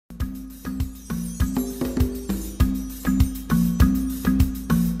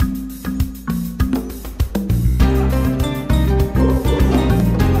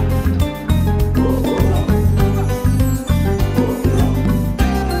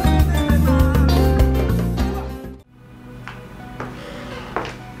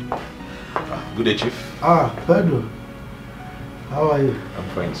Good day, Chief. Ah, Pedro. How are you? I'm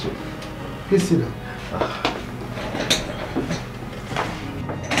fine, Chief. Please sit down.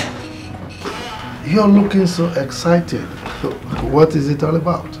 You're looking so excited. What is it all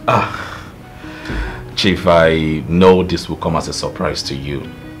about? Chief, I know this will come as a surprise to you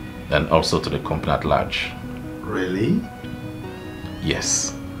and also to the company at large. Really?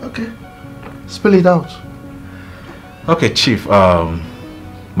 Yes. Okay. Spill it out. Okay, Chief.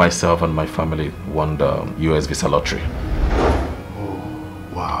 Myself and my family won the US visa lottery. Oh,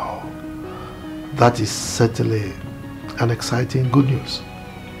 wow. That is certainly an exciting good news.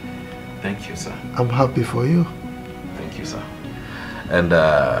 Thank you, sir. I'm happy for you. Thank you, sir. And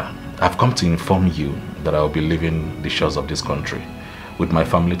I've come to inform you that I'll be leaving the shores of this country with my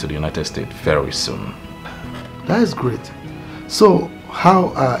family to the United States very soon. That is great. So, how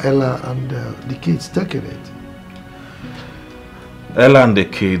are Ella and the kids taking it? Ella and the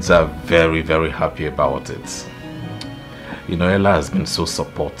kids are very, very happy about it. You know, Ella has been so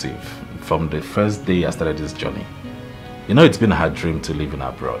supportive from the first day I started this journey. You know, it's been her dream to live in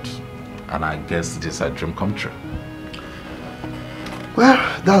abroad. And I guess it is her dream come true.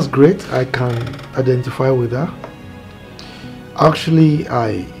 Well, that's great. I can identify with her. Actually,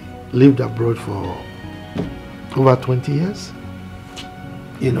 I lived abroad for over 20 years.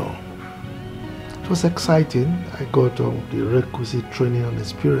 You know, it was exciting. I got the requisite training and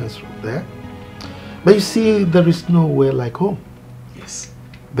experience there. But you see, there is nowhere like home. Yes.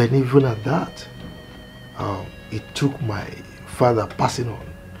 But even at that, it took my father passing on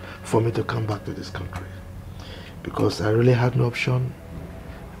for me to come back to this country. Because I really had no option.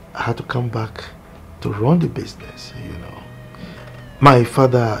 I had to come back to run the business, you know. My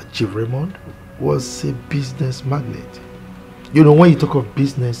father, Chief Raymond, was a business magnate. You know, when you talk of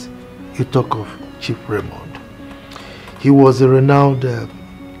business, you talk of Chief Raymond. He was a renowned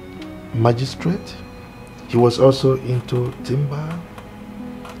magistrate. He was also into timber,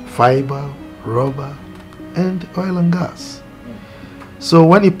 fiber, rubber, and oil and gas. So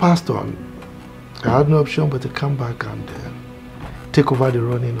when he passed on, I had no option but to come back and take over the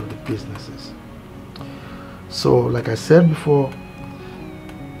running of the businesses. So like I said before,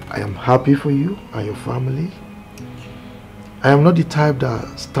 I am happy for you and your family. I am not the type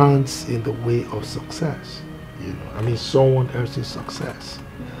that stands in the way of success. You know, I mean someone else's success.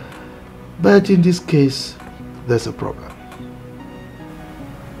 But in this case, there's a problem.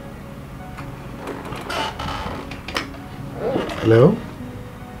 Hello?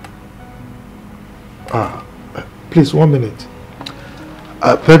 Please, 1 minute.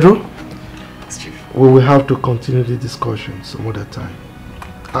 Pedro? Yes, Chief. We will have to continue the discussion some other time.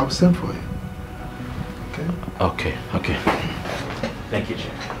 I'll send for you. Okay? Okay. Thank you,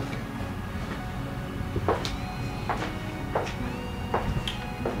 Chief.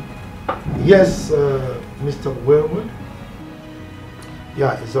 Yes, Mr. Wellwood?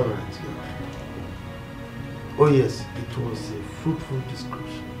 Yeah, it's all right. Yeah. Oh yes, it was a fruitful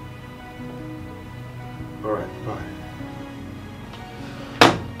discussion. All right, bye.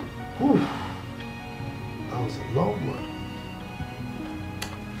 Whew. That was a long one.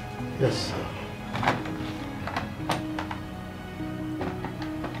 Yes, sir.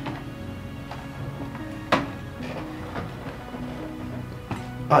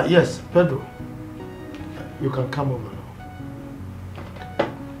 Yes, Pedro. You can come over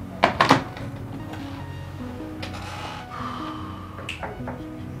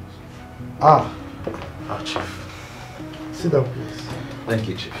now. Chief. Sit down, please. Thank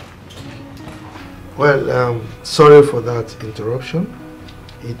you, Chief. Well, sorry for that interruption.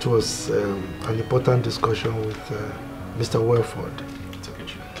 It was an important discussion with Mr. Welford. It's okay,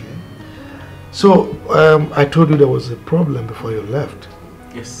 Chief. Okay. So, I told you there was a problem before you left.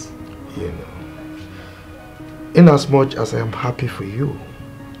 Yes. You know. In as much as I am happy for you,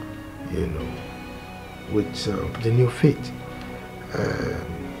 you know, with the new faith,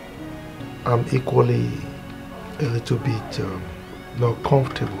 I'm equally a little bit not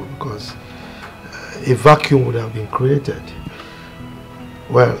comfortable because a vacuum would have been created.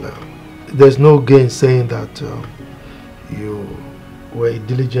 Well, there's no gain saying that you were a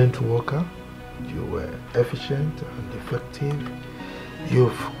diligent worker, you were efficient and effective.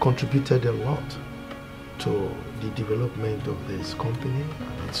 You've contributed a lot to the development of this company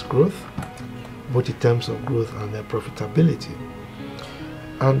and its growth, both in terms of growth and profitability.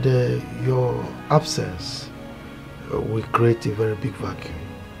 And your absence will create a very big vacuum.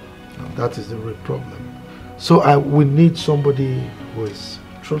 And that is the real problem. So we need somebody who is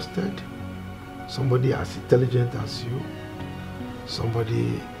trusted, somebody as intelligent as you,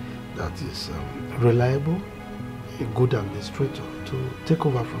 somebody that is reliable, a good administrator to take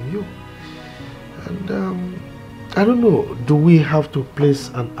over from you. And I don't know, do we have to place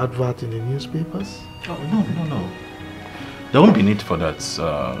an advert in the newspapers? Oh, no. There won't be need for that,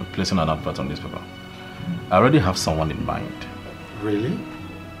 placing an advert on newspaper. I already have someone in mind. Really?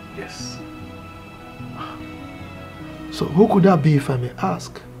 Yes. So who could that be, if I may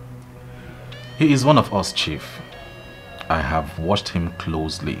ask? He is one of us, Chief. I have watched him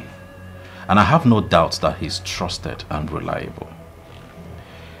closely, and I have no doubt that he is trusted and reliable.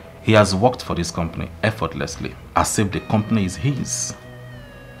 He has worked for this company effortlessly, as if the company is his.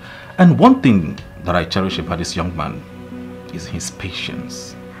 And one thing that I cherish about this young man is his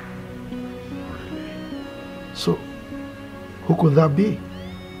patience. So, who could that be?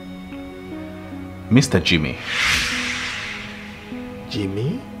 Mr. Jimmy.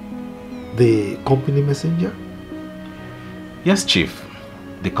 Jimmy? The company messenger? Yes, Chief.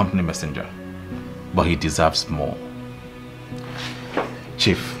 The company messenger. But he deserves more.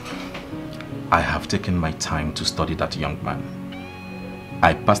 Chief, I have taken my time to study that young man.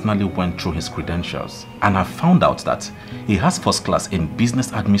 I personally went through his credentials and I found out that he has first class in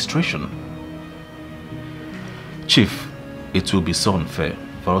business administration. Chief, it will be so unfair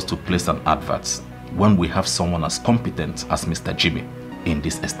for us to place an advert when we have someone as competent as Mr. Jimmy in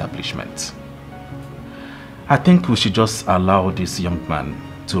this establishment. I think we should just allow this young man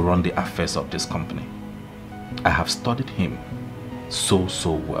to run the affairs of this company. I have studied him so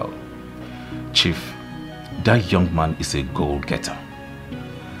well. Chief, that young man is a goal-getter.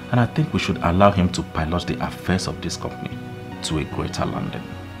 And I think we should allow him to pilot the affairs of this company to a greater London.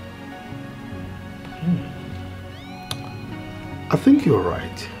 I think you're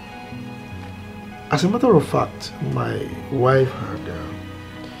right. As a matter of fact, my wife had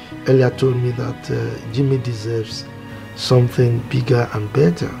earlier told me that Jimmy deserves something bigger and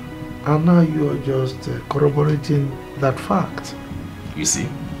better. And now you're just corroborating that fact. You see?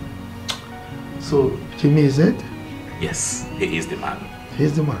 So, Jimmy is it? Yes, he is the man.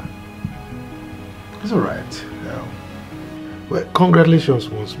 He's the man. It's alright. Well, congratulations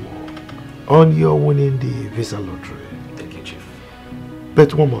once more on your winning the visa lottery. Thank you, Chief.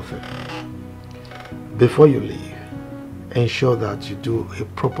 But one more thing. Before you leave, ensure that you do a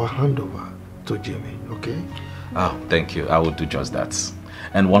proper handover to Jimmy, okay? Oh, thank you. I will do just that.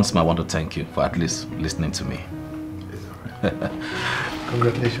 And once more, I want to thank you for at least listening to me. It's alright.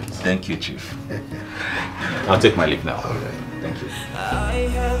 Congratulations. Thank you, Chief. I'll take my leave now. All right. Thank you. I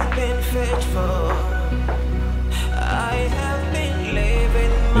have been faithful. I have been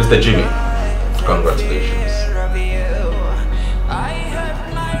living Mr. Jimmy, congratulations. I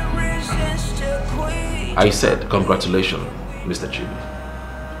have my reasons to quit. I said congratulations, Mr. Jimmy.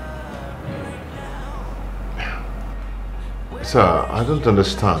 Sir, I don't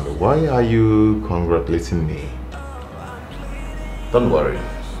understand. Why are you congratulating me? Don't worry.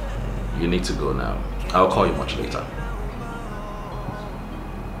 You need to go now. I'll call you much later.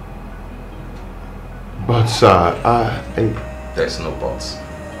 But sir, There's no buts.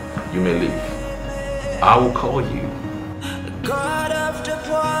 You may leave. I will call you. God of the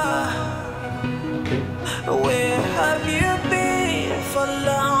poor, Okay? where have you been for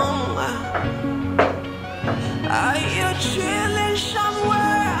long? Are you chilling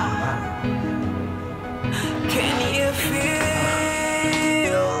somewhere? Can you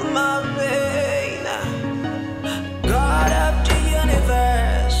feel my pain? God of the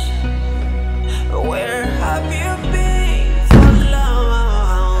universe, where have you been for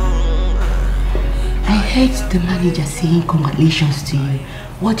long? I heard the manager saying congratulations to you.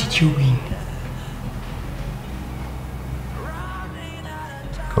 What did you win?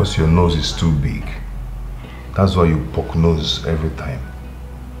 because your nose is too big. That's why you poke nose every time.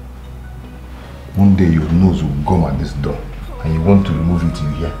 One day your nose will gum at this door and you want to remove it, you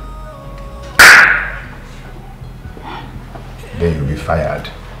hear? Then you'll be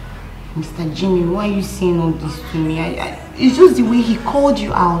fired. Mr. Jimmy, why are you saying all this to me? It's just the way he called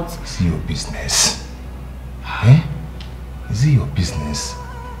you out. Is it your business? Eh? Is it your business?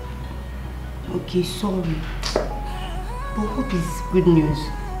 Okay, sorry. But hope is good news.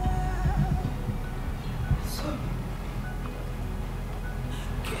 Sorry.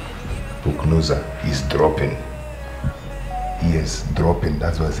 Prognoser is dropping. Yes, dropping.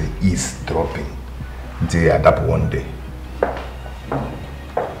 That's what I say, is dropping. Until you adapt one day.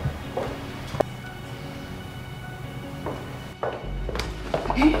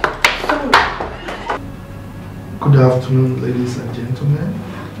 Good afternoon, ladies and gentlemen.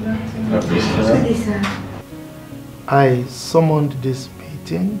 Good afternoon, sir. I summoned this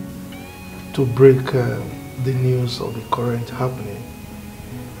meeting to break the news of the current happening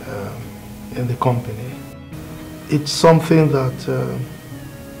in the company. It's something that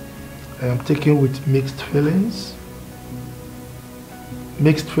I am taken with mixed feelings.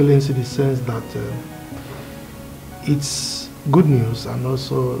 Mixed feelings in the sense that it's good news and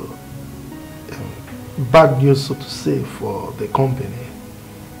also bad news, so to say, for the company.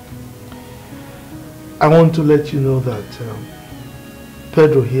 I want to let you know that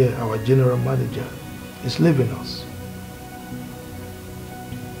Pedro here, our general manager, is leaving us.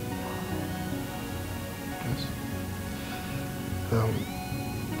 Yes.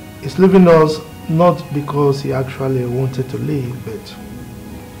 He's leaving us not because he actually wanted to leave, but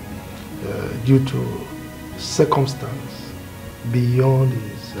due to circumstance beyond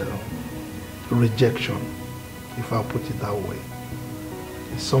his rejection, if I put it that way.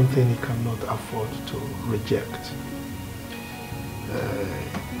 It's something he cannot afford to reject.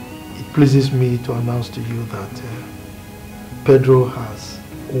 It pleases me to announce to you that Pedro has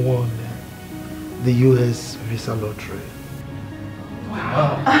won the US visa lottery.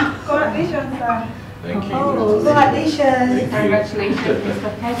 Wow. Congratulations, sir. Thank you. Oh, congratulations. Congratulations,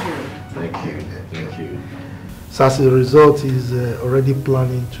 Mr. Pedro. Thank you. Thank you. So as a result, he's already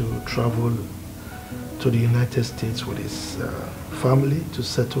planning to travel to the United States with his family to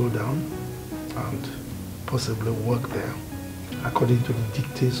settle down and possibly work there according to the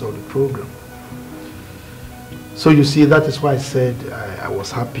dictates of the program. So you see, that is why I said I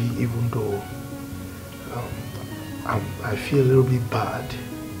was happy, even though I feel a little bit bad.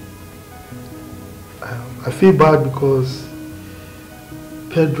 I feel bad because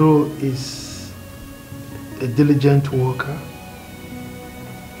Pedro is a diligent worker.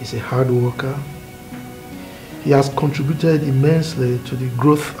 He's a hard worker. He has contributed immensely to the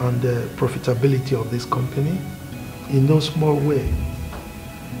growth and the profitability of this company in no small way,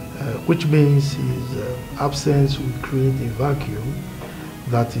 which means his absence will create a vacuum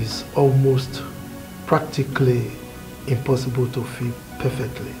that is almost practically impossible to fill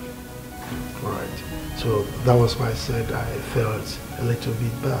perfectly. Right. So that was why I said I felt a little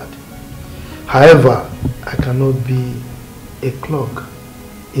bit bad. However, I cannot be a clog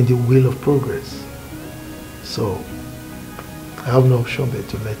in the wheel of progress. So I have no option but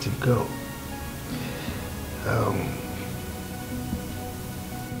to let him go.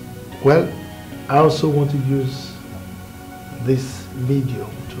 Well, I also want to use this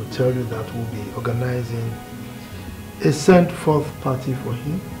medium to tell you that we'll be organizing a send-forth party for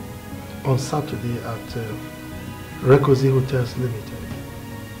him on Saturday at Rekosi Hotels Limited.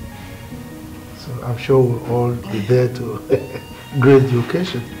 So I'm sure we'll all be there to grace the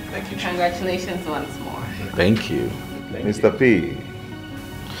occasion. Thank you. Congratulations once more. Thank you. Mr. P.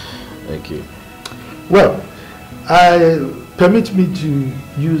 Thank you. Well, permit me to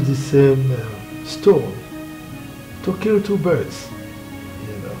use the same stone to kill two birds,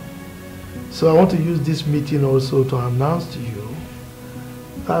 you know. So I want to use this meeting also to announce to you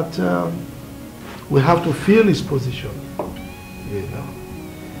that we have to fill his position, you know.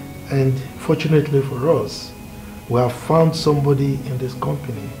 And fortunately for us, we have found somebody in this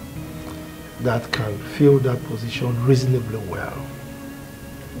company that can fill that position reasonably well.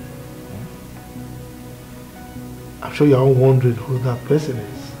 I'm sure you're all wondering who that person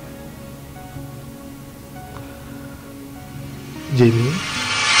is. Jamie?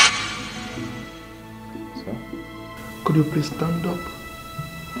 Sir? Could you please stand up?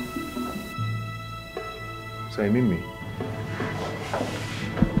 Sir, you mean me?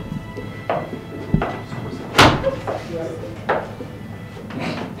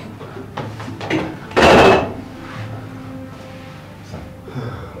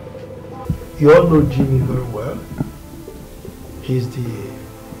 You all know Jimmy very well. He's the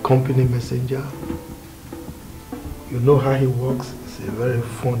company messenger. You know how he works. He's a very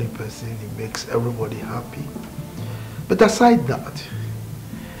funny person. He makes everybody happy. But aside that,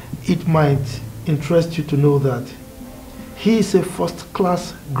 it might interest you to know that he is a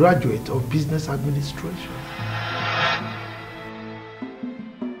first-class graduate of business administration.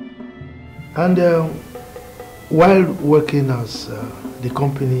 And while working as the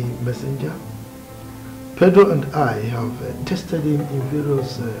company messenger, Pedro and I have tested him in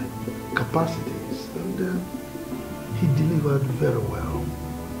various capacities, and he delivered very well.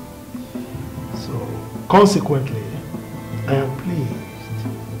 So, consequently, I am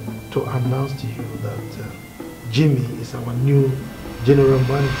pleased to announce to you that Jimmy is our new general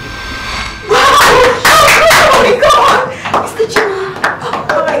manager. Oh my God! Mr. Jimmy!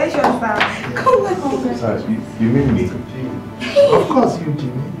 Congratulations, sir. Congratulations. Sir, you mean me? Of course you,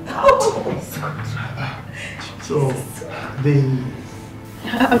 Jimmy. So, the...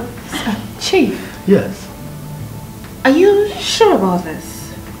 Chief, Yes, are you sure about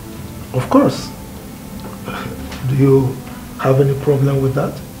this? of course. Do you have any problem with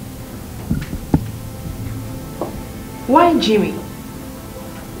that? Why Jimmy?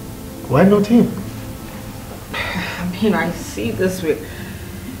 Why not him? I mean, I see this with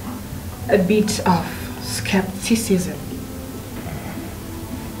a bit of skepticism.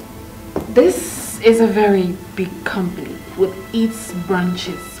 This is a very big company with its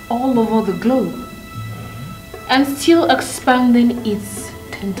branches all over the globe and still expanding its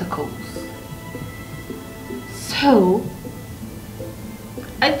tentacles. So,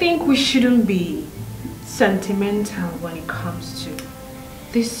 I think we shouldn't be sentimental when it comes to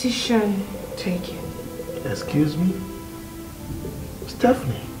decision taking. Excuse me?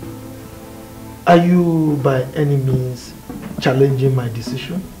 Stephanie, are you by any means challenging my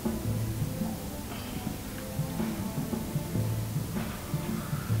decision?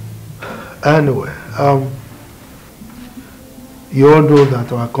 Anyway, you all know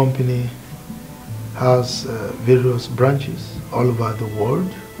that our company has various branches all over the world.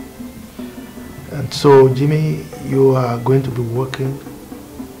 And so, Jimmy, you are going to be working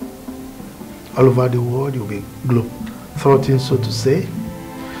all over the world. You'll be globe-trotting, so to say.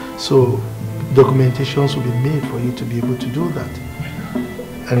 So, documentations will be made for you to be able to do that.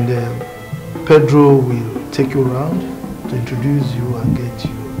 And Pedro will take you around to introduce you and get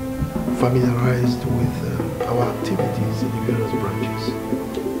you familiarized with our activities in the various branches.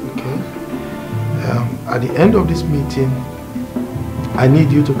 Okay? At the end of this meeting, I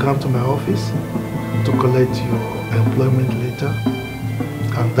need you to come to my office to collect your employment letter,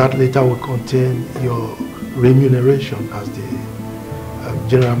 and that letter will contain your remuneration as the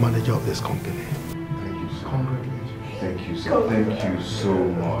general manager of this company. Thank you so much. Thank you so, thank you so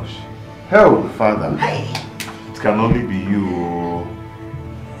much. Hell, Father, it can only be you.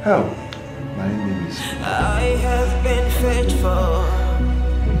 Hell, my name is... I have been faithful.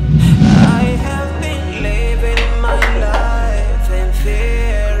 I have been living my life in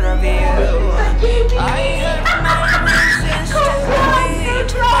fear of you. I have my reasons to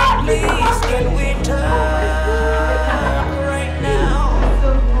wait, but please can we talk right now?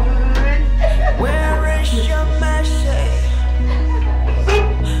 Where is your mercy?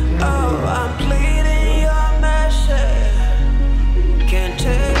 Oh, I'm pleading your mercy. Can't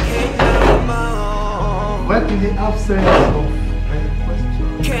take it no more. But in the absence of any question,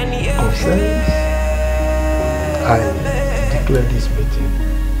 Can you I declare this meeting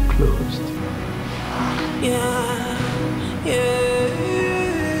closed. Yeah,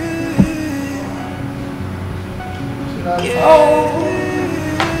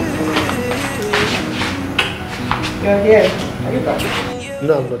 You're here. Are you back?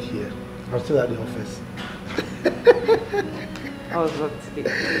 No, I'm not here. I'm still at the office. How was work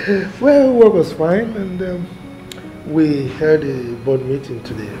today? Well, work was fine, and we had a board meeting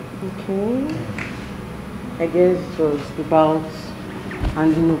today. Okay. I guess it was about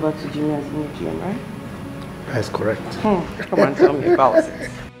handing over to Jimmy as new GM, right? That's correct. Come and tell me about it.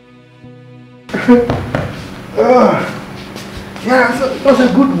 Yeah, so it was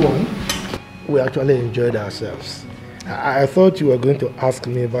a good one. We actually enjoyed ourselves. I thought you were going to ask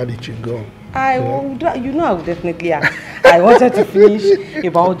me about the chewing gum. I would definitely ask. I wanted to finish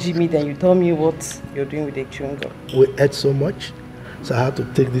about Jimmy, then you tell me what you're doing with the chewing gum. We ate so much, so I had to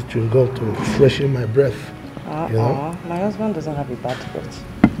take this chewing gum to freshen my breath. You know? My husband doesn't have a bad breath.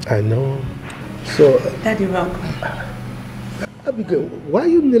 I know. So, Daddy, welcome. Abigail, why are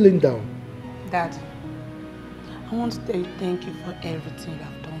you kneeling down? Dad, I want to tell you thank you for everything you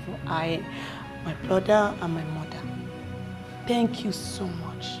have done for my brother and my mother. Thank you so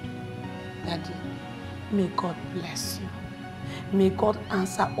much, Daddy. May God bless you. May God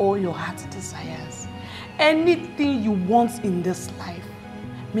answer all your heart's desires. Anything you want in this life,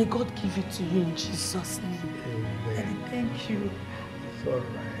 may God give it to you in Jesus' name. Amen. Daddy, thank you. It's all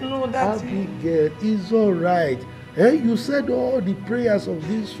right. No, Daddy. Abigail, it's all right. You said all the prayers of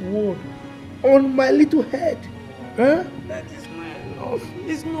this world on my little head. That is my love.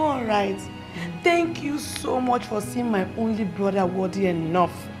 It's not all right. Thank you so much for seeing my only brother worthy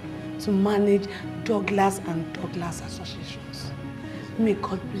enough to manage Douglas and Douglas Associations. May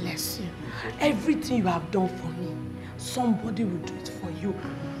God bless you. Everything you have done for me, somebody will do it for you.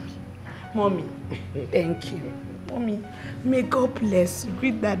 Mommy, thank you. Mommy, may God bless you.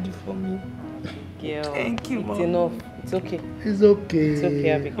 Greet Daddy for me. Girl, thank you, it's Mommy. enough. It's okay. It's okay. It's okay,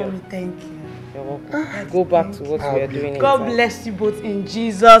 Abigail. Mommy, thank you. You're welcome. Go back to what we are doing. God bless you both in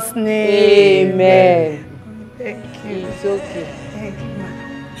Jesus' name. Amen. Thank you. It's okay. Thank you, ma.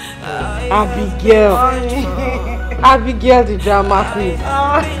 Abigail. Abigail, the drama queen.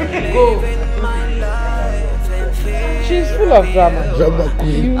 Go. She's full of drama. Drama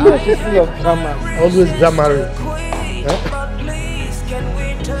queen. You know she's full of drama. Always drama.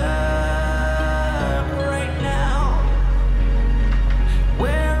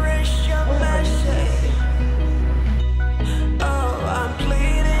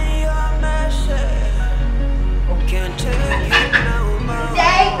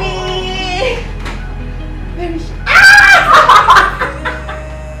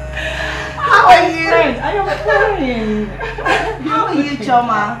 morning. How are you,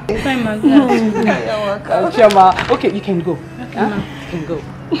 Choma? Fine, my You're welcome. Choma, okay, you can go. You can go.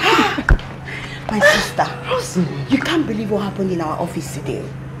 My sister, you can't believe what happened in our office today.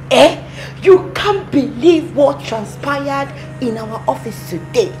 Eh? You can't believe what transpired in our office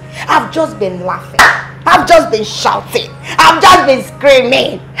today. I've just been laughing. I've just been shouting. I've just been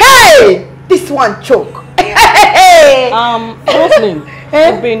screaming. Hey! This one choke. Roslyn,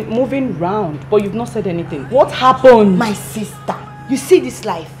 you've been moving round, but you've not said anything. What happened? My sister, you see this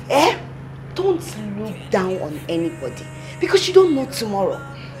life, eh? Don't look down on anybody because you don't know tomorrow.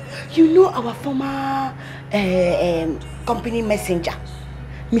 You know our former company messenger,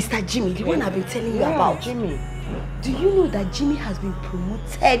 Mr. Jimmy, the one I've been telling you about. Jimmy. Do you know that Jimmy has been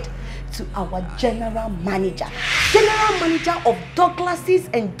promoted to our general manager? General manager of Douglas's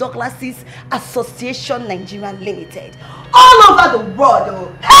and Douglas's Association Nigeria Limited. All over the world.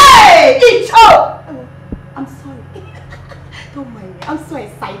 Oh. Hey! It's up! Oh, I'm sorry. Don't mind me. I'm so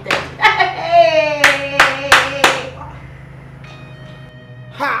excited. Hey!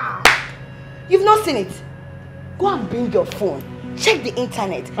 Ha! You've not seen it? Go and bring your phone. Check the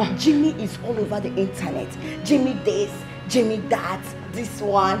internet. Jimmy is all over the internet. Jimmy this, Jimmy that, this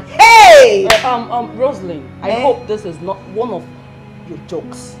one. Hey! Roslyn, I hope this is not one of your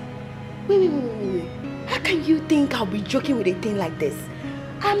jokes. Wait. How can you think I'll be joking with a thing like this?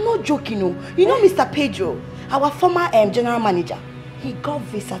 I'm not joking, no. You know Mr. Pedro, our former general manager, he got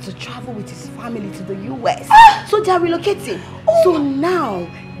visa to travel with his family to the US. So they are relocating. So now,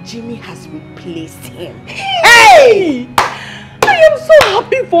 Jimmy has replaced him. Hey! I am so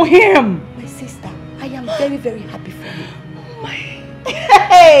happy for him. My sister, I am very, very happy for you. Oh my.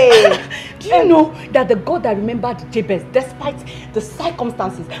 Hey! Do you know that the God that remembered Jabez, despite the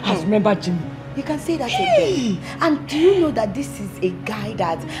circumstances, has remembered Jimmy? You can say that again. And do you know that this is a guy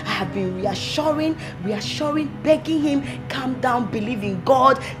that I have been reassuring, begging him, calm down, believe in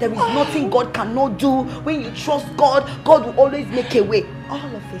God. There is nothing God cannot do. When you trust God, God will always make a way.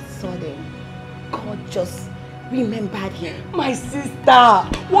 All of a sudden, God just remembered him. My sister,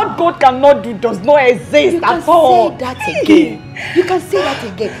 what God cannot do does not exist at all. You can say that again. You can say that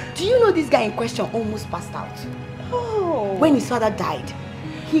again. Do you know this guy in question almost passed out? Oh. When his father died,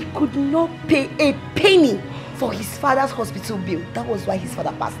 he could not pay a penny for his father's hospital bill. That was why his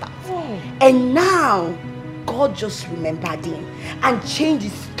father passed out. Oh. And now, God just remembered him and changed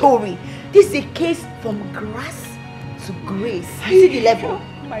his story. This is a case from grass to grace. See the level?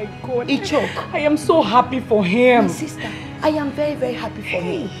 Oh my God. He choked. I am so happy for him. My sister, I am very, very happy for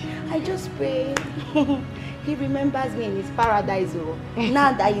him. I just pray he remembers me in his paradise.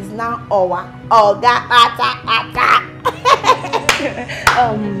 Now that he's now Oga Ata.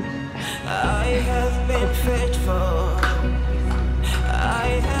 I have been faithful.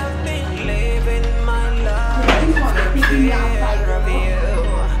 I have been living my life in fear of you.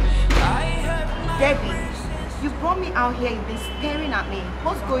 I have Debbie, you brought me out here. You've been staring at me.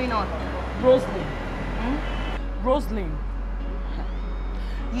 What's going on? Roslyn. Roslyn.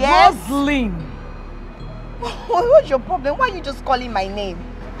 Yes. Roslyn. What's your problem? Why are you just calling my name?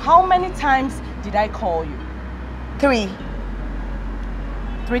 How many times did I call you? 3.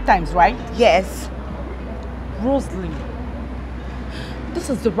 3 times, right? Yes. Roslyn, this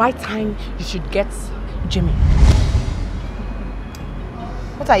is the right time you should get Jimmy.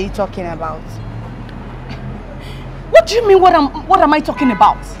 What are you talking about? What do you mean what am I talking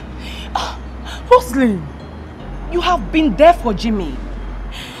about? Roslyn, you have been there for Jimmy.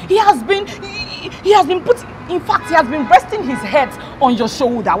 He has been put, in fact, he has been resting his head on your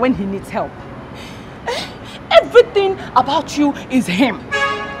shoulder when he needs help. Everything about you is him.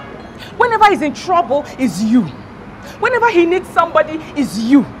 Whenever he's in trouble, is you. Whenever he needs somebody, is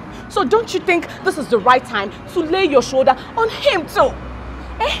you. So don't you think this is the right time to lay your shoulder on him too?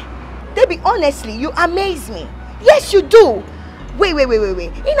 Debbie, honestly, you amaze me. Yes, you do. Wait.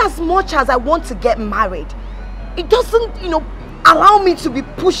 In as much as I want to get married, it doesn't, allow me to be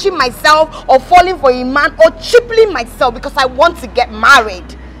pushing myself or falling for a man or cheapling myself because I want to get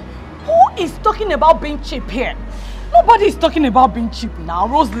married. Who is talking about being cheap here? Nobody is talking about being cheap now,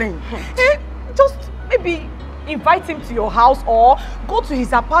 Roslyn. Just maybe invite him to your house or go to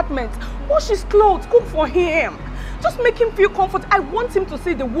his apartment, wash his clothes, cook for him. Just make him feel comfortable. I want him to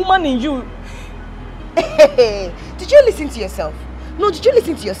see the woman in you. Did you listen to yourself? No, did you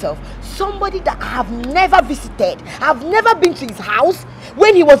listen to yourself? Somebody that I have never visited, I've never been to his house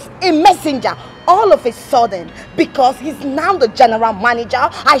when he was a messenger. All of a sudden, because he's now the general manager,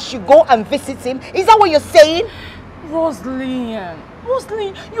 I should go and visit him. Is that what you're saying?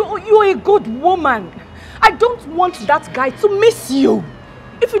 Roslyn, you're a good woman. I don't want that guy to miss you.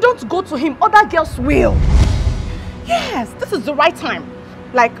 If you don't go to him, other girls will. Yes, this is the right time.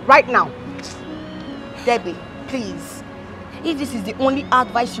 Like right now. Debbie, please. If this is the only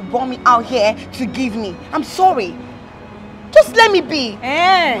advice you brought me out here to give me, I'm sorry. Just let me be.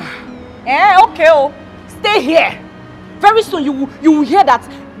 Okay, oh. Stay here. Very soon you will hear that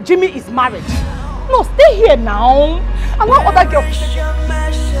Jimmy is married. No, stay here now. Allow other girls.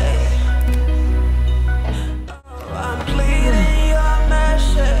 I'm pleading your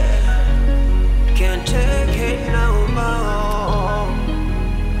mercy. Can't take it no more.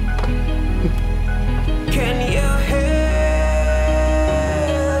 Can you hear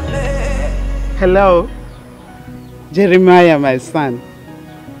me? Hello, Jeremiah, my son.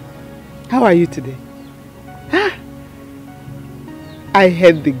 How are you today? I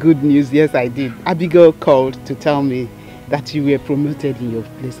heard the good news. Yes, I did. Abigail called to tell me that you were promoted in your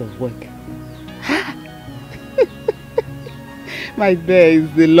place of work. My dear,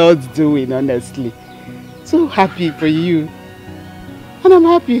 it's the Lord's doing, honestly. So happy for you. And I'm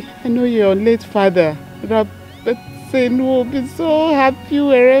happy. I know your late father, Rabbi Sen, will be so happy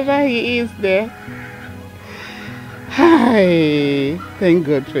wherever he is there. Hi. Thank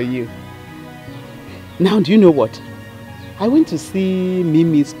God for you. Now, do you know what? I went to see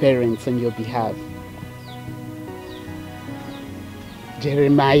Mimi's parents on your behalf.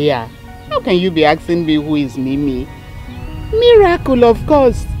 Jeremiah, how can you be asking me who is Mimi? Miracle, of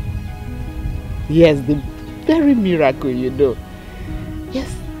course. Yes, the very miracle, you know.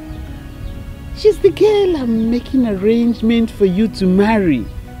 Yes. She's the girl I'm making arrangements for you to marry.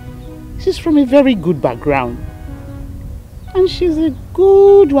 She's from a very good background. And she's a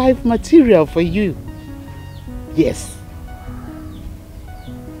good wife material for you. Yes.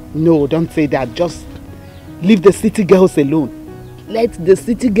 No, don't say that. Just leave the city girls alone. Let the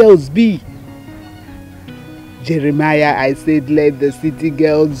city girls be. Jeremiah, I said let the city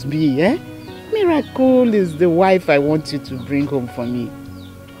girls be, eh? Miracle is the wife I want you to bring home for me.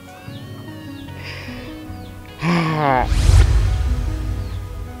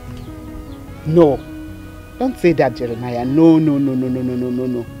 No. Don't say that, Jeremiah. No.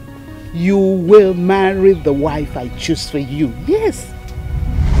 You will marry the wife I choose for you. Yes.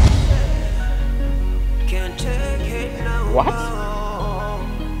 What?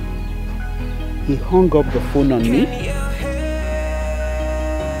 He hung up the phone on me.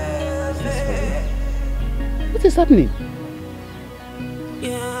 What is happening?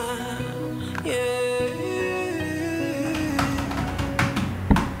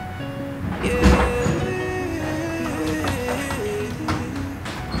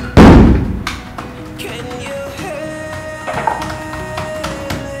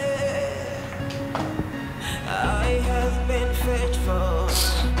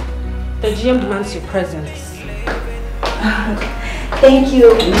 The GM demands your presence. Thank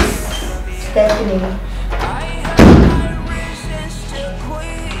you, Miss Stephanie.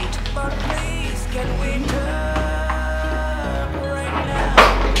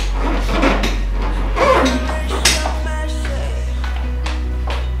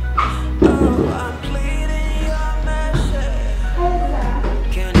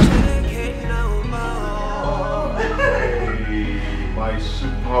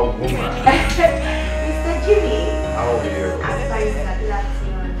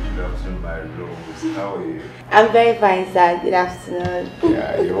 I'm very fine, sir. Good afternoon.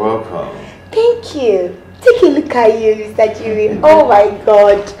 Yeah, you're welcome. Thank you. Take a look at you, Mr. Jimmy. Oh my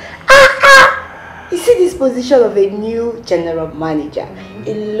God. You see this position of a new general manager?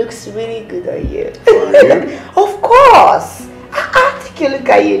 It looks really good on you. Of course. Take a look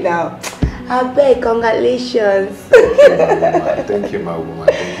at you now. I beg, congratulations. Thank you, my woman.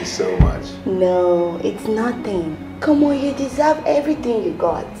 Thank you so much. No, it's nothing. Come on, you deserve everything you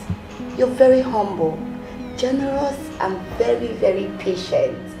got. You're very humble, generous, and very, very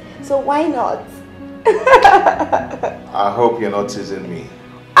patient. So why not? I hope you're not teasing me.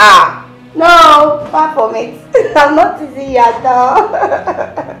 No, far from it. I'm not teasing you at all.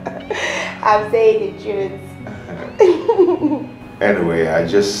 I'm saying the truth. Anyway, I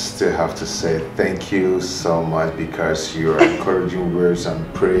just still have to say thank you so much because your encouraging words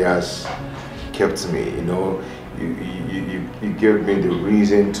and prayers kept me, you know. You gave me the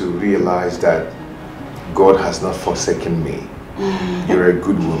reason to realize that God has not forsaken me. You're a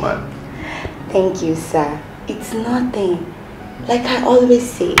good woman. Thank you, sir. It's nothing. Like I always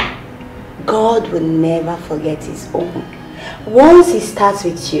say, God will never forget his own. Once he starts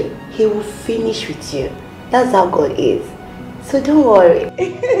with you, he will finish with you. That's how God is. So don't worry.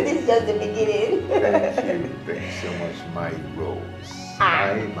 This is just the beginning. Thank you. Thank you so much, my rose.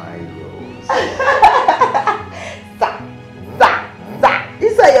 My rose.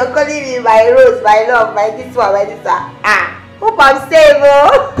 This is what you're calling me my rose, my love, my this one, my this one. Ah, hope I'm safe,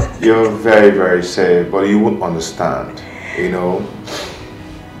 oh. You're very, very safe, but you won't understand. You know,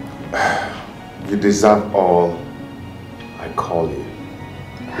 you deserve all I call you,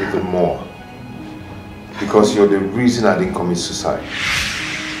 even more. Because you're the reason I didn't commit suicide.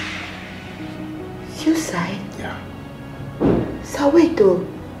 Suicide? Yeah. So wait though,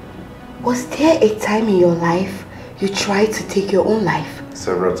 was there a time in your life you tried to take your own life?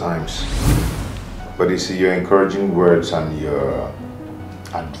 Several times. But you see, your encouraging words and your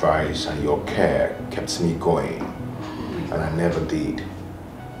advice and your care kept me going. And I never did.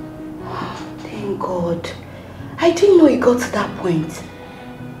 Thank God. I didn't know it got to that point.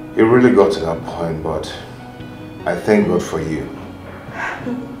 It really got to that point, but I thank God for you.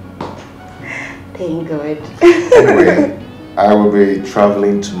 Thank God. Anyway, I will be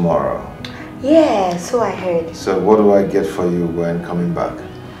traveling tomorrow. Yeah, so I heard. So what do I get for you when coming back?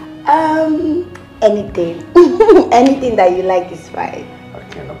 Anything. Anything that you like is fine.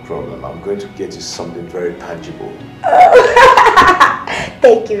 Okay, no problem. I'm going to get you something very tangible.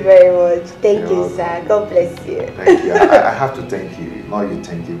 Thank you very much. Thank you, sir. God bless you. Thank you. I have to thank you. Not you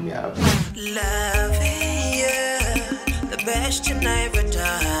thanking me. Loving you, the best you never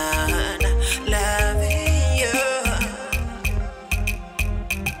done. Loving you,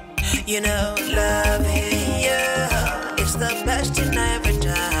 you know, loving you is the best you never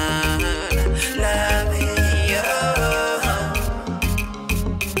done. Loving you,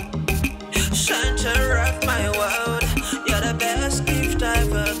 center of my world, you're the best gift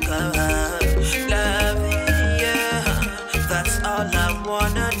I've ever got. Loving you, that's all I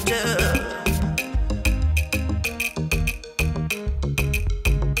wanna do.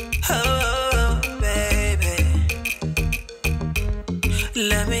 Oh, baby,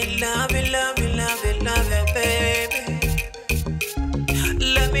 let me love you, love you, love you, love you, baby.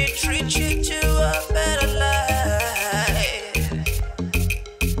 Let me treat you to a better life.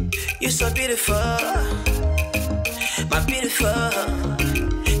 You're so beautiful, my beautiful.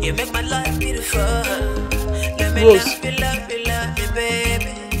 You make my life beautiful. Let me Rose. love you, love you, love you,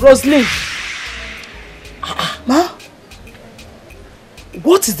 baby. Rosaline. Ma?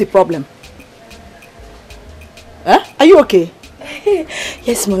 What is the problem? Huh? Are you okay?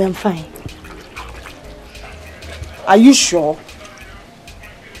 Yes, Mommy, I'm fine. Are you sure?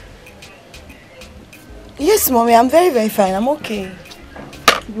 Yes, Mommy, I'm very, very fine. I'm okay.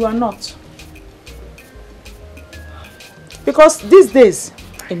 You are not. Because these days,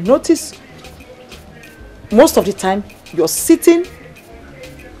 I notice most of the time you're sitting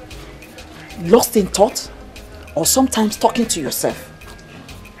lost in thought or sometimes talking to yourself.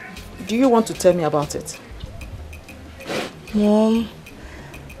 Do you want to tell me about it? Mom,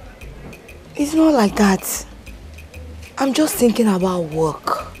 it's not like that. I'm just thinking about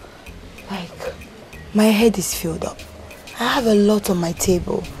work. Like, my head is filled up. I have a lot on my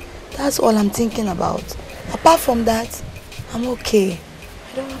table. That's all I'm thinking about. Apart from that, I'm okay.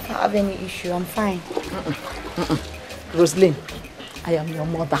 I don't have any issue. I'm fine. Rosaline, I am your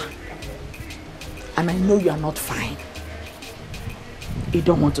mother. And I know you are not fine. You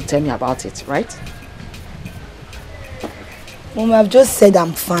don't want to tell me about it, right? Mom, I've just said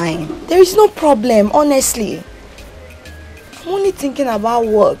I'm fine. There is no problem, honestly. I'm only thinking about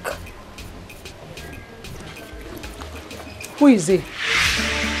work. Who is he?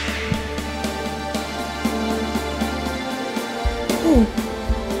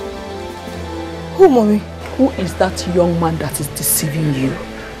 Who, Mommy? Who is that young man that is deceiving you?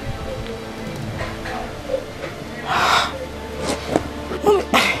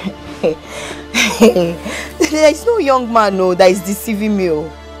 There is no young man that is deceiving me. I'm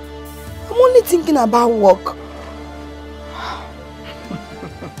only thinking about work.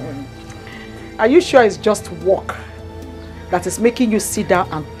 Are you sure it's just work that is making you sit down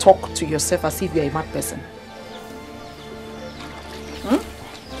and talk to yourself as if you're a mad person?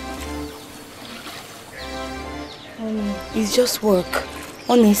 It's just work.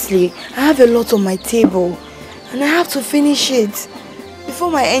 Honestly, I have a lot on my table and I have to finish it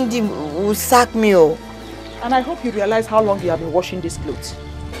before my MD will sack me. And I hope you realize how long you have been washing these clothes.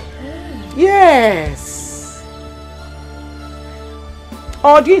 Yes.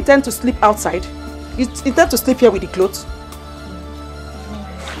 Or do you intend to sleep outside? You intend to sleep here with the clothes?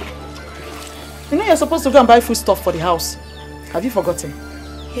 You know you're supposed to go and buy food stuff for the house. Have you forgotten?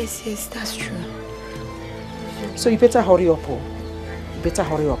 Yes, that's true. So you better hurry up. You better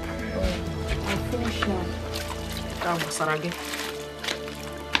hurry up. I'll finish now.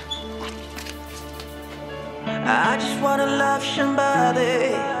 I just wanna love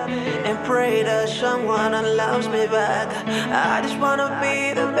somebody and pray that someone loves me back. I just wanna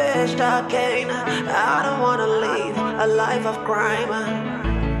be the best I can. I don't wanna live a life of crime.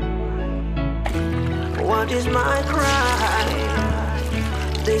 What is my crime?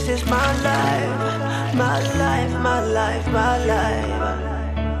 This is my life, my life, my life, my life.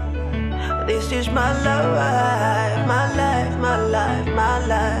 This is my life, my life, my life, my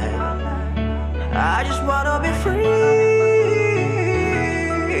life. I just wanna be free.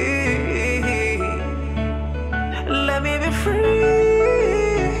 Let me be free.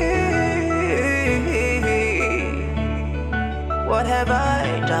 What have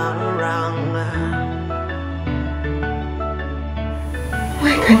I done wrong?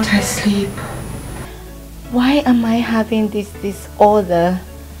 Why can't I sleep? Why am I having this disorder?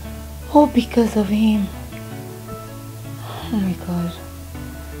 All because of him. Oh my God.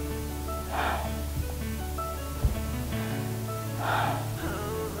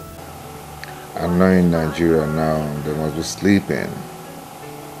 I know in Nigeria now, they must be sleeping.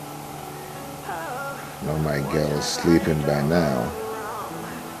 No, my girl is sleeping by now.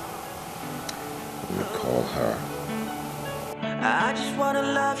 Let me call her. I just wanna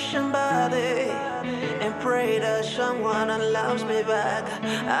love somebody and pray that someone loves me back.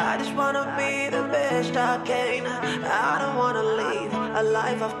 I just wanna be the best I can. I don't wanna live a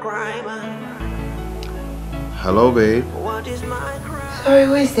life of crime. Hello, babe. What is my crime? Sorry,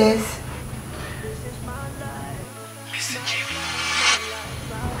 who is this?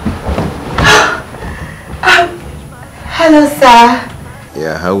 Hello, sir.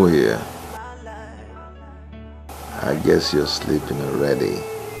 Yeah, how are you? I guess you're sleeping already.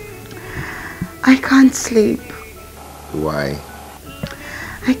 I can't sleep. Why?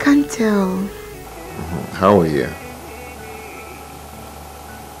 I can't tell. How are you?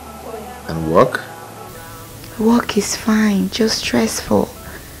 And work? Work is fine, just stressful.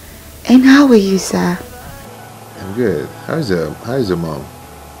 And how are you, sir? I'm good. How's your mom?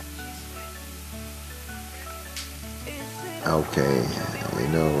 Okay, you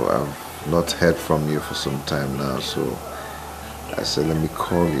know, I've not heard from you for some time now, so I said let me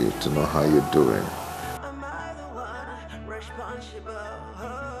call you to know how you're doing.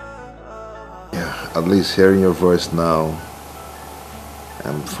 Yeah, at least hearing your voice now,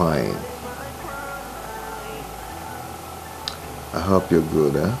 I'm fine. I hope you're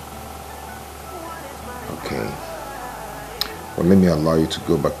good, huh? Okay. Well, let me allow you to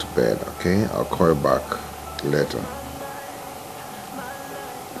go back to bed, okay? I'll call you back later.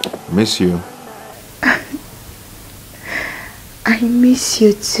 Miss you. I miss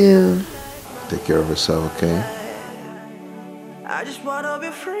you too. Take care of yourself, okay? I just wanna be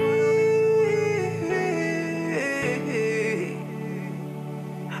free.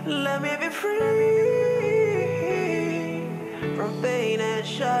 Let me be free from pain and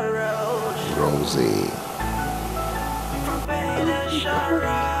sorrows. Rosie. From pain and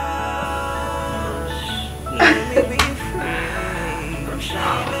sorrows. Let me be free from shame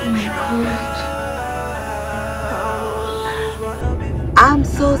and troubles. I'm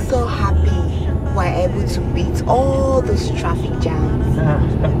so happy we're able to beat all those traffic jams.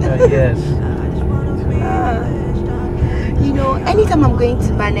 Yes. You know, anytime I'm going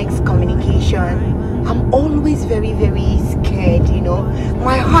to my next communication, I'm always very scared, you know.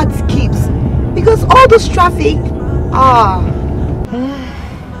 My heart skips because all those traffic.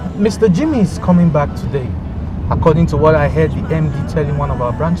 Mr. Jimmy is coming back today, according to what I heard the MD telling one of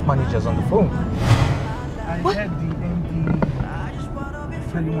our branch managers on the phone. What? I heard the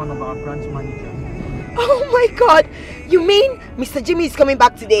MD telling one of our branch managers. Oh my God! You mean Mr. Jimmy is coming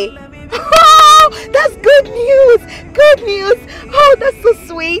back today? Oh, that's good news! Good news! Oh, that's so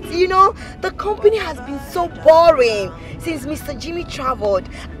sweet. You know, the company has been so boring since Mr. Jimmy traveled.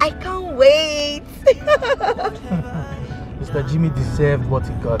 I can't wait. Mr. Jimmy deserved what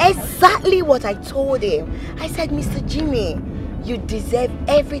he got. Exactly what I told him. I said, Mr. Jimmy, you deserve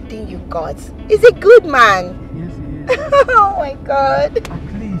everything you got. He's a good man. Yes, he is. Oh my God.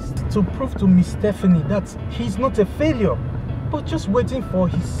 At least to prove to Miss Stephanie that he's not a failure, but just waiting for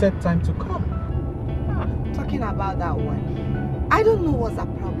his set time to come. Talking about that one, I don't know what's her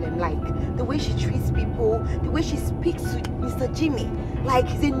problem. Like the way she treats people, the way she speaks to Mr. Jimmy, like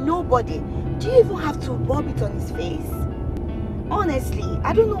he's a nobody. Do you even have to rub it on his face? Honestly,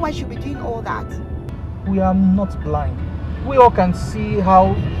 I don't know why she'll be doing all that. We are not blind. We all can see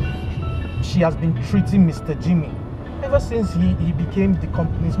how she has been treating Mr. Jimmy ever since he became the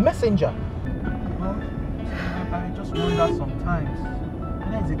company's messenger. Well, I just wonder sometimes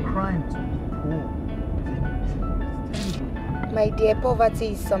whether it's a crime to be poor. My dear, poverty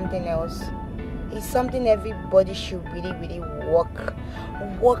is something else. It's something everybody should really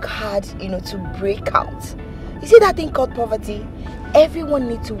work hard, to break out. You see that thing called poverty? Everyone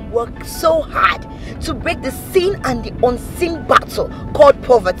needs to work so hard to break the seen and the unseen battle called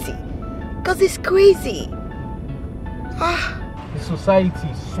poverty. Because it's crazy. The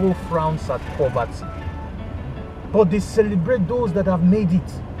society so frowns at poverty, but they celebrate those that have made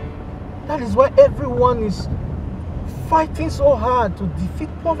it. That is why everyone is fighting so hard to defeat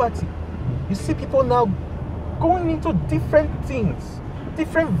poverty. You see people now going into different things,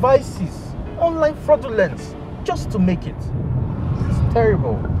 different vices, online fraudulence, just to make it. It's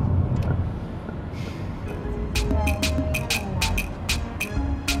terrible.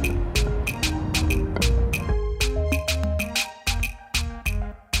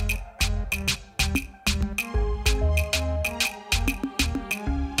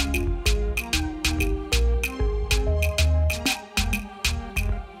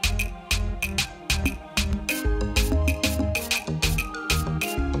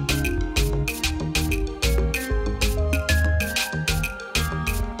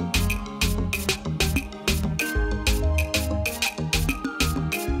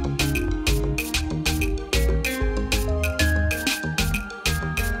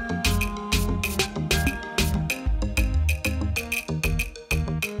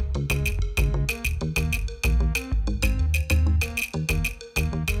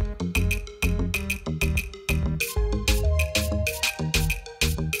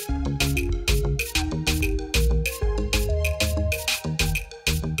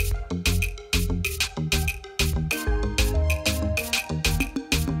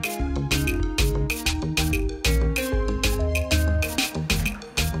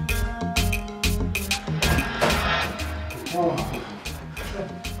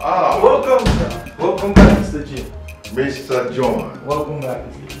 Welcome back, Mr. G. Mr. John. Welcome back.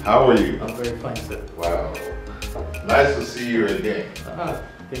 How are you? I'm very fine, sir. Wow. Nice to see you again.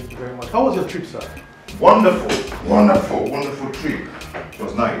 Thank you very much. How was your trip, sir? Wonderful, wonderful trip. It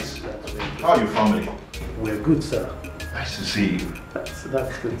was nice. How are your family? We're good, sir. Nice to see you.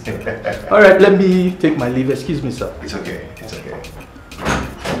 That's good, sir. All right, let me take my leave. Excuse me, sir. It's okay. It's okay.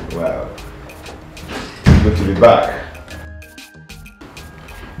 Wow. Good to be back.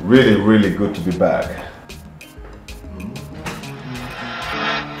 Really good to be back.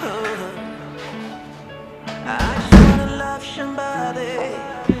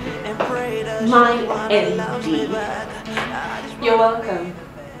 My MD. You're welcome.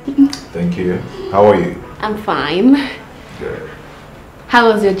 Thank you. How are you? I'm fine. Good.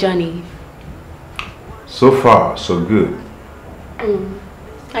 How was your journey? So far, so good.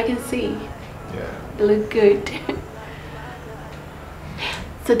 I can see. Yeah. You look good.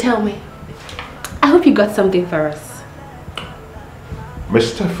 So tell me, I hope you got something for us.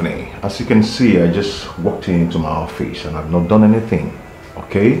 Miss Stephanie, as you can see, I just walked into my office and I've not done anything.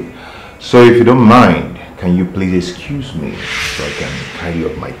 Okay? So if you don't mind, can you please excuse me so I can tidy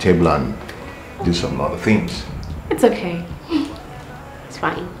up my table and do some other things? It's okay. It's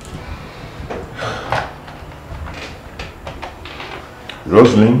fine.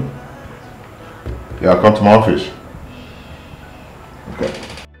 Rosalind? Yeah, come to my office. Okay.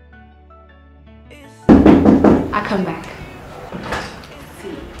 I'll come back.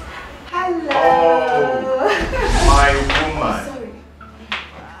 Hello. Oh, my woman. Sorry.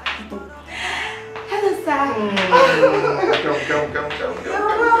 Hello, sir. Come. You're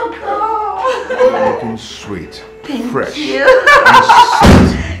welcome. You're looking sweet, fresh, you. and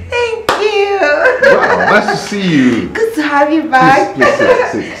sweet. Thank you. Wow, nice to see you. Good to have you back.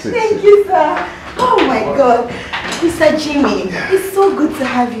 Please sit. Thank you, sir. Oh my God, Mr. Jimmy, it's so good to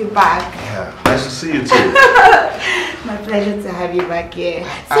have you back. Yeah, nice to see you too. My pleasure to have you back here.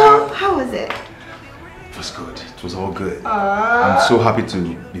 So, how was it? It was good. It was all good. I'm so happy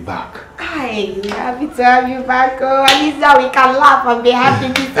to be back. I'm happy to have you back. Oh, at least now we can laugh and be happy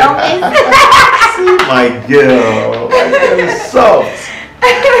in this office. My girl is soft.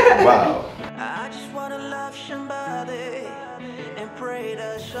 Wow.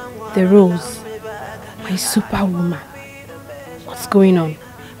 The Rose, my superwoman. What's going on?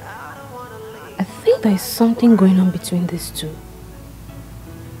 I think there is something going on between these two.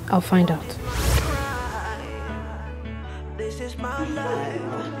 I'll find out. This is my life,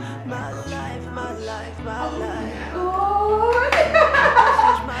 my life, my life, my life. Oh This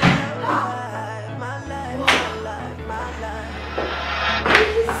is my life, my life, my life, my life. Are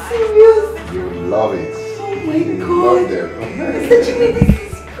you serious? You love it. Oh my You God. love them. Mr. Jimmy, this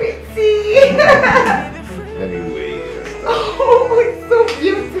is pretty. Anyway, Oh, it's so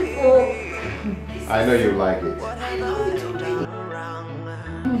beautiful. I know you like it. I love it already.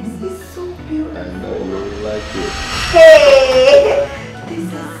 This is so you. I know you like it. Hey!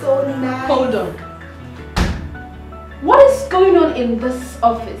 This is so nice. Hold on. What is going on in this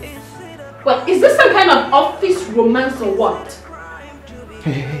office? Well, is this some kind of office romance or what?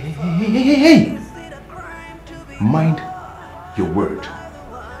 Hey! Mind your word.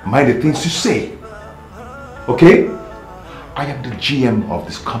 Mind the things you say. Okay? I am the GM of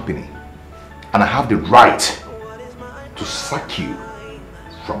this company. And I have the right to sack you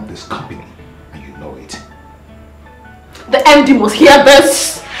from this company. And you know it. The MD must hear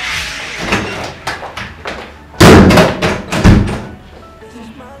this.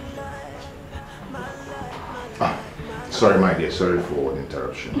 Sorry, my dear. Sorry for the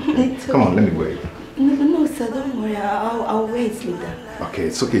interruption. Come on, let me wait. No, sir, don't worry. I'll wait later. Okay,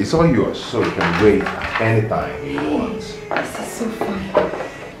 it's okay. It's all yours. So you can wait anytime you want. This is so fun.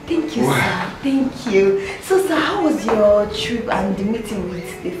 Thank you, sir. Thank you. So, sir, how was your trip and the meeting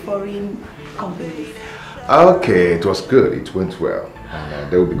with the foreign companies? Okay, it was good. It went well.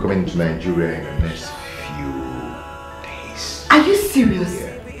 And they will be coming to Nigeria in the next few days. Are you serious?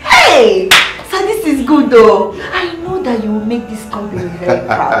 Yeah. Hey! Sir, this is good though. I know that you will make this company very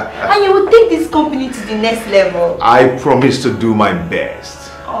proud. And you will take this company to the next level. I promise to do my best.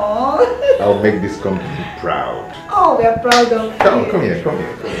 Oh. I'll make this company proud. Oh, we are proud of you. Come here.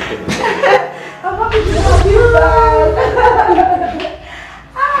 I'm happy to have you back.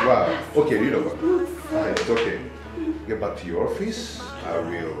 Wow. Okay, you know what? It's okay. Get back to your office. I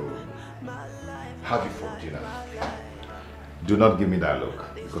will have you for dinner. Do not give me that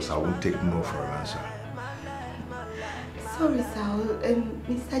look, because I won't take no for an answer. Sorry, sir.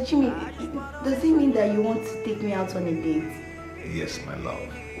 Mr. Jimmy, does it mean that you want to take me out on a date? Yes, my love.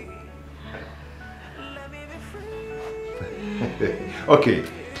 Okay,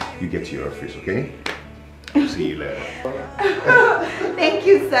 you get to your office, okay? See you later. Thank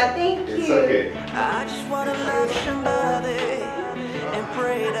you, sir. Thank you. It's okay. I just wanna love somebody and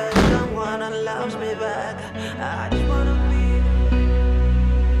pray that someone loves me back. I just wanna be.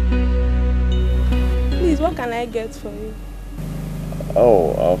 Please, what can I get for you?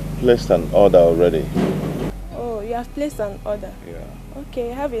 Oh, I've placed an order already. Oh, you have placed an order? Yeah. Okay,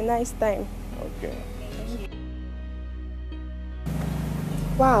 have a nice time. Okay.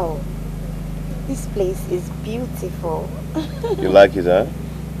 Wow, this place is beautiful. You like it, huh?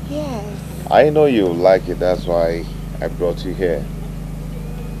 Yes. I know you like it, that's why I brought you here.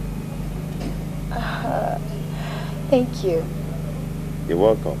 Thank you. You're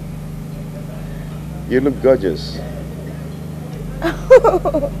welcome. You look gorgeous.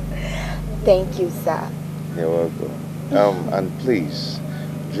 Thank you, sir. You're welcome. And please,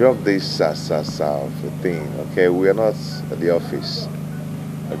 drop this thing, okay? We are not at the office.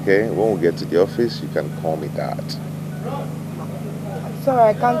 Okay? When we get to the office, you can call me that. Sorry,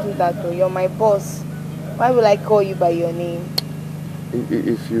 I can't do that though. You're my boss. Why will I call you by your name?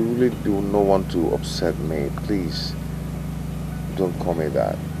 If you really do not want to upset me, please don't call me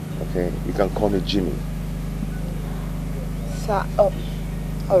that. Okay? You can call me Jimmy. Sir, oh,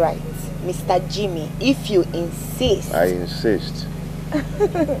 alright. Mr. Jimmy, if you insist. I insist.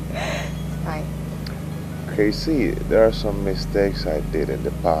 Fine. Okay, see, there are some mistakes I did in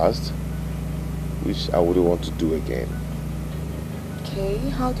the past which I wouldn't want to do again. Okay,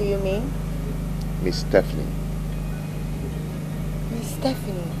 how do you mean? Miss Stephanie. Miss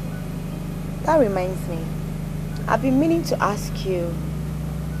Stephanie, that reminds me. I've been meaning to ask you,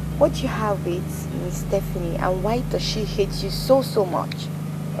 what do you have with Miss Stephanie and why does she hate you so much?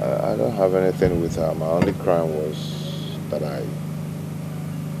 I don't have anything with her. My only crime was that I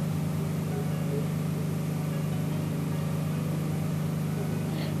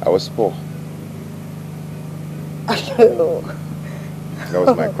was poor. That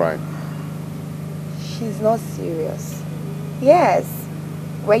was my crime. She's not serious. Yes.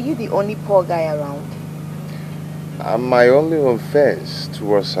 Were you the only poor guy around? My only offense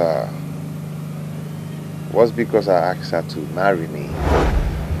towards her was because I asked her to marry me.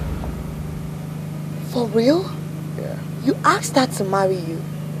 For real? Yeah. You asked her to marry you?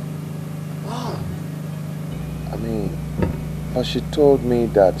 Wow. I mean, but she told me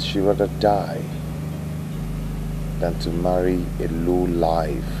that she'd rather die than to marry a low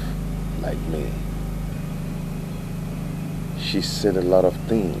life like me. She said a lot of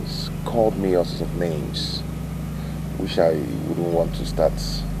things, called me all sorts of names, which I wouldn't want to start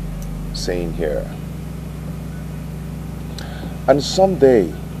saying here. And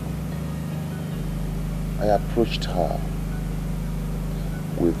someday, I approached her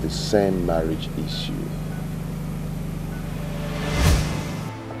with the same marriage issue.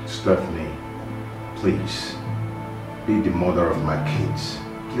 Stephanie, please, be the mother of my kids.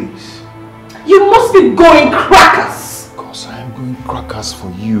 Please. must be going crackers. Of course I am going crackers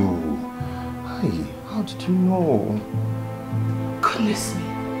for you. Hey, how did you know? Goodness me.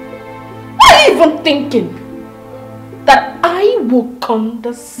 What are you even thinking? That I will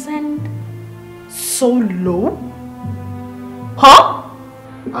condescend so low? Huh?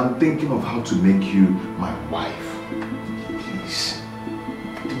 I'm thinking of how to make you my wife. Please,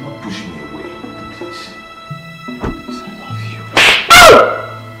 do not push me away. Please. Please, I love you.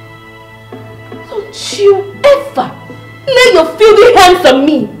 Don't you ever lay your filthy hands on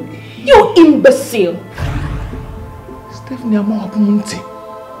me, you imbecile. Stephanie, I'm not Munti.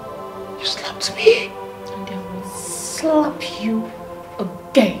 You slapped me. And I will slap you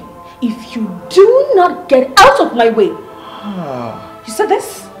again if you do not get out of my way. You said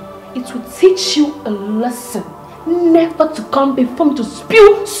this? It will teach you a lesson. Never to come before me to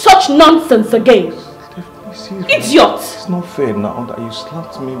spew such nonsense again. Idiot! It's not fair now that you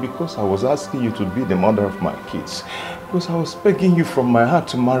slapped me because I was asking you to be the mother of my kids. Because I was begging you from my heart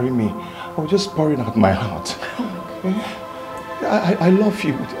to marry me. I was just pouring out my heart. I love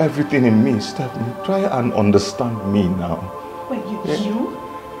you with everything in me, Stephanie. Try and understand me now. Wait, you?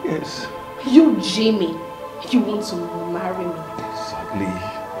 Yes. You, Jamie, you want to marry me? Sadly.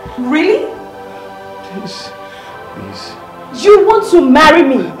 Really? Please. Please. You want to marry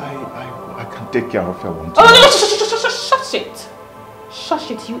me? I can take care of her. Oh, no, shut it.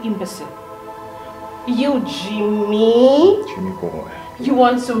 Shut it, you imbecile. You, Jimmy. Jimmy boy. You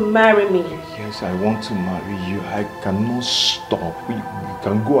want to marry me? Yes, I want to marry you. I cannot stop. You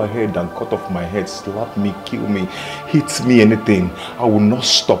can go ahead and cut off my head, slap me, kill me, hit me, anything. I will not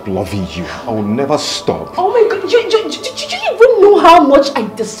stop loving you. I will never stop. Oh my God, do you even know how much I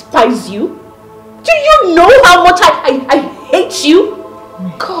despise you? Do you know how much I hate you?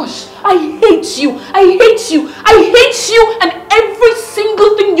 Gosh, I hate you. I hate you. I hate you and every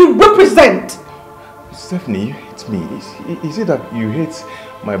single thing you represent. Stephanie, you hate me. Is it that you hate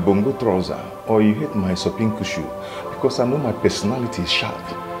my bongo trouser or you hate my sopinku shoe? Because I know my personality is sharp.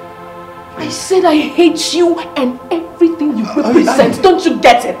 I said I hate you and everything you represent. Don't you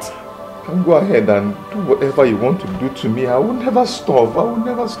get it? You can go ahead and do whatever you want to do to me. I will never stop. I will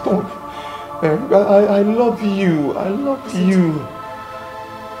never stop. I love you. I love you.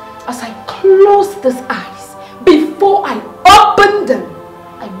 As I close these eyes, before I open them,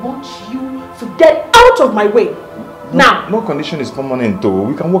 I want you to get out of my way. Now. No condition is permanent though.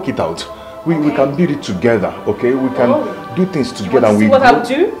 We can work it out. We can build it together, okay? We can do things together. You want to see what I would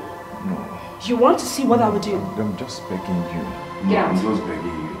do? No. You want to see what I would do? I'm just begging you. Get out. I'm just begging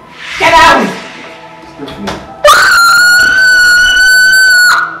you. Get out! Stephanie.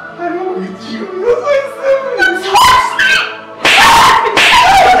 I love you.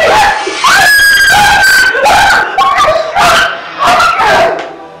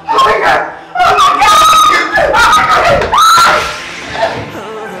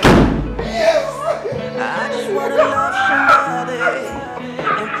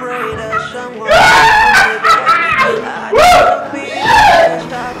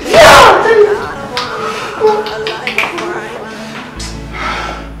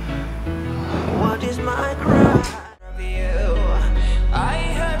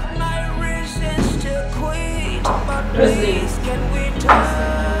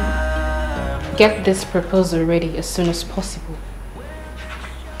 Get this proposal ready as soon as possible.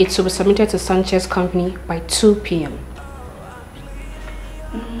 It will be submitted to Sanchez Company by 2 p.m.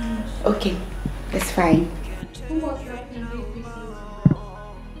 Okay, that's fine.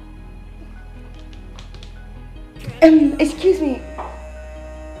 Excuse me.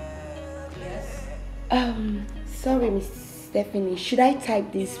 Yes. Sorry, Miss Stephanie. Should I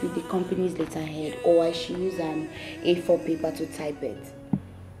type this with the company's letterhead, or I should use an A4 paper to type it?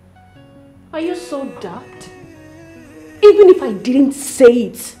 Are you so daft? Even if I didn't say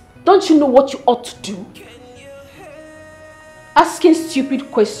it, don't you know what you ought to do? Asking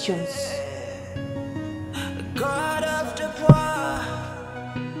stupid questions. God of the poor,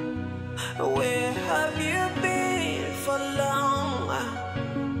 where have you been for long?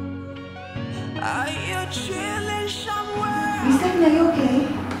 Are you chilling somewhere? Miss Stephanie, are you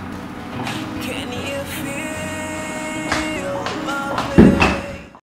okay?